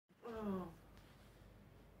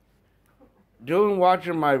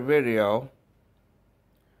watching my video,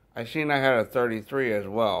 I seen I had a 33 as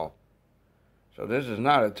well. So this is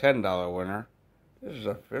not a $10 winner. This is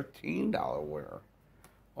a $15 winner.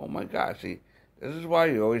 Oh my God! See, this is why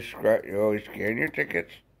you always scan your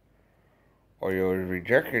tickets, or you always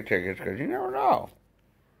reject your tickets, because you never know.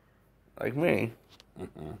 Like me,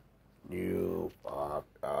 you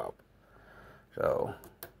fucked up. So.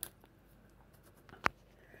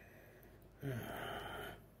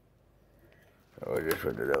 So we just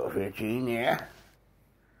put the little 15 there.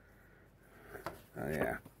 Oh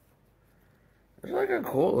yeah. It's like a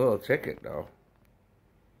cool little ticket though.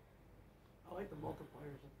 I like the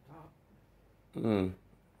multipliers at the top.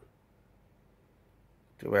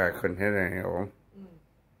 Too bad I couldn't hit any of them.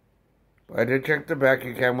 But I did check the back.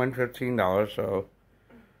 You can win $15, so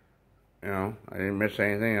you know I didn't miss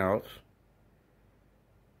anything else.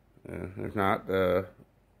 If not, they'll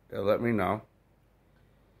let me know.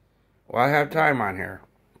 Well, I have time on here.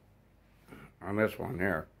 On this one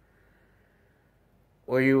here.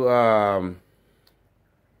 Well, you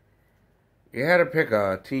had to pick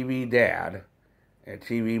a TV dad, a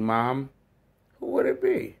TV mom. Who would it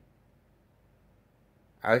be?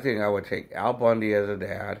 I think I would take Al Bundy as a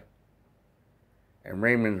dad and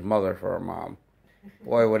Raymond's mother for a mom.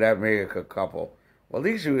 Boy, would that make a good couple. Well, at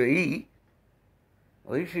least you would eat.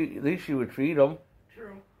 At least you would feed them.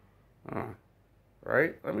 True.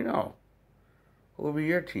 Right? Let me know. Who will be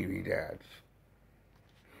your TV dads?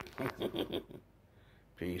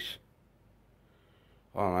 Peace.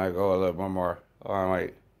 Hold on, I go a little one more. Hold on,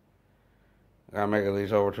 wait. I gotta make at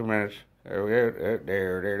least over 2 minutes. There we go.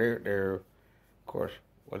 There. Of course.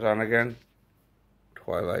 What's on again?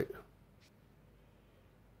 Twilight.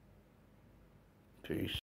 Peace.